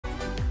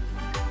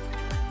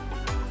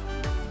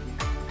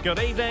Good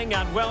evening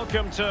and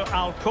welcome to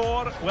Al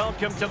Khor.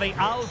 Welcome to the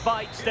Al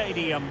Bayt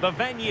Stadium, the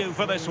venue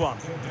for this one.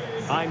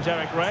 I'm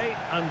Derek Ray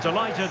and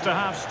delighted to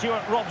have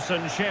Stuart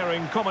Robson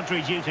sharing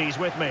commentary duties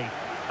with me.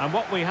 And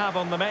what we have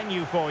on the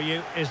menu for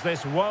you is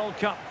this World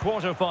Cup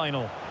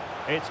quarter-final.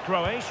 It's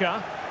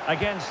Croatia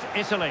against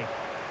Italy.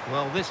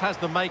 Well, this has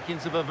the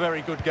makings of a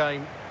very good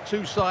game.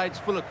 Two sides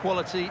full of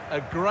quality,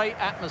 a great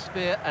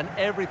atmosphere and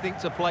everything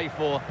to play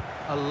for.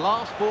 A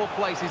last four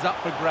places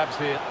up for grabs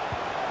here.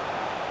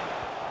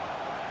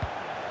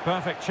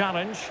 Perfect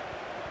challenge.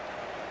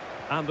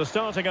 And the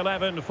starting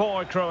 11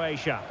 for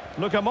Croatia.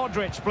 Luka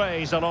Modric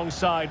plays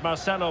alongside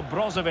Marcelo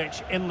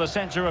Brozovic in the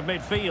centre of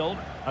midfield.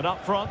 And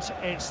up front,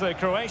 it's the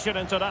Croatian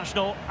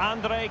international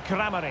Andrej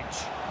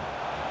Kramaric.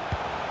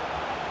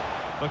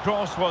 The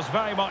cross was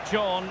very much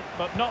on,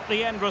 but not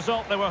the end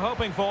result they were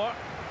hoping for.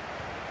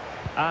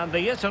 And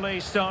the Italy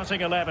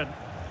starting 11.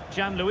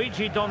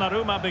 Gianluigi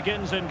Donnarumma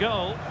begins in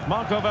goal.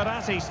 Marco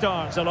Verratti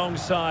starts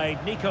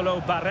alongside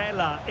Nicolo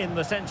Barella in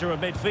the centre of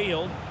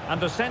midfield.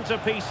 And the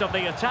centrepiece of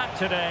the attack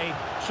today,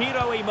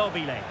 Ciro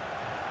Immobile.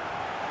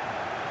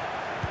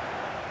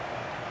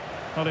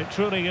 Well, it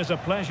truly is a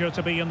pleasure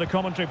to be in the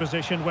commentary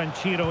position when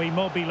Ciro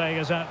Immobile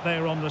is out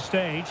there on the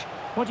stage.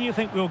 What do you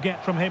think we'll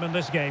get from him in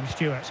this game,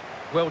 Stuart?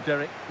 Well,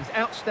 Derek, his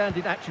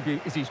outstanding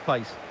attribute is his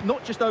pace.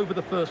 Not just over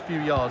the first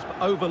few yards,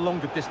 but over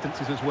longer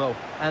distances as well.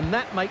 And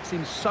that makes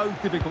him so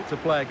difficult to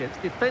play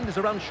against. Defenders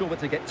are unsure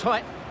whether to get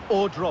tight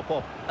or drop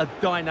off. A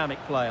dynamic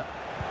player.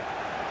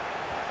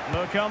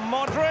 Luka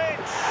Modric!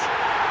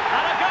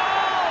 And a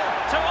goal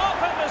to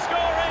open the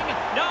scoring.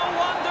 No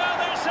wonder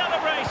they're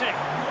celebrating.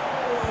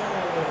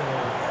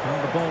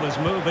 Well, the ball is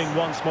moving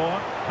once more.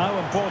 How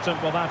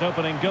important will that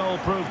opening goal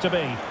prove to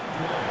be?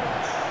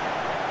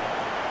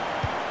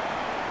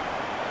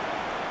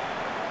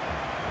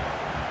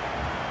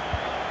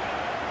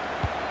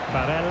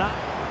 Barella.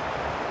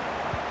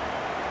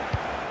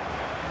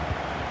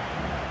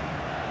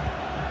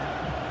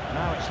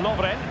 Now it's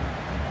Lovren.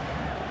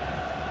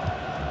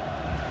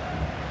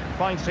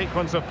 Fine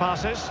sequence of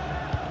passes.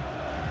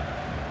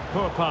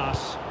 Poor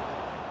pass.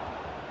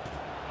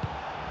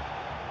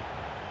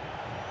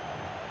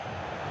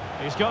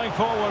 He's going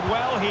forward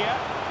well here.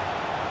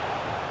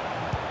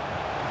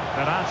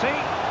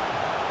 Verratti.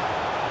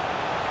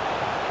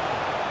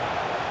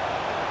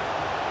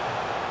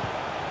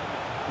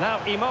 Now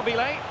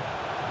Immobile.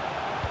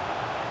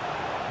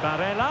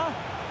 Barella.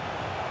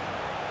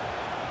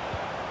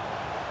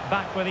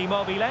 Back with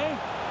Immobile.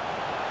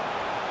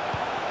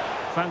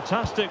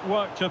 Fantastic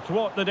work to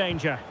thwart the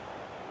danger.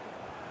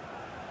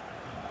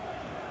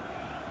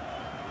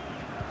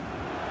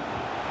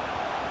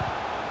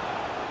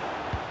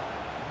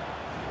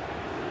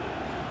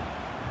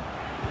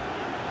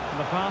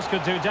 The pass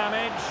could do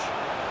damage.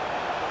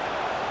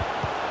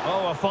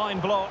 Oh, a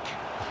fine block.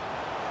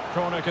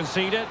 Corner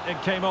conceded,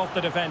 it came off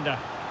the defender.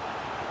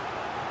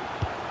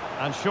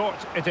 And short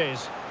it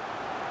is.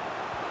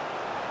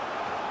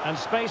 And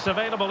space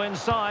available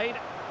inside.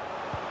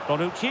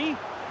 Bonucci.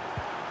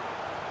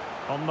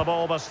 On the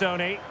ball,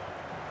 Bastoni.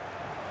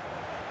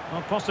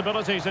 Well,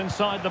 possibilities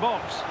inside the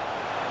box.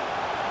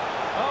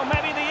 Oh,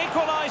 maybe the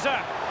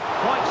equaliser.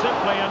 Quite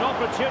simply an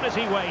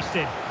opportunity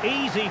wasted.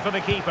 Easy for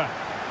the keeper.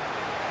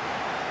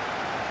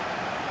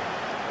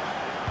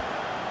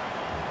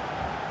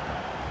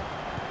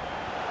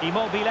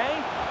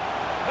 Immobile.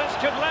 This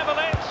could level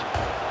it.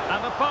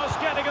 And the post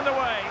getting in the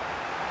way.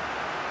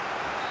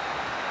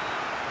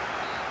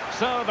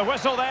 So the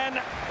whistle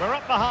then. We're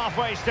up the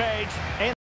halfway stage.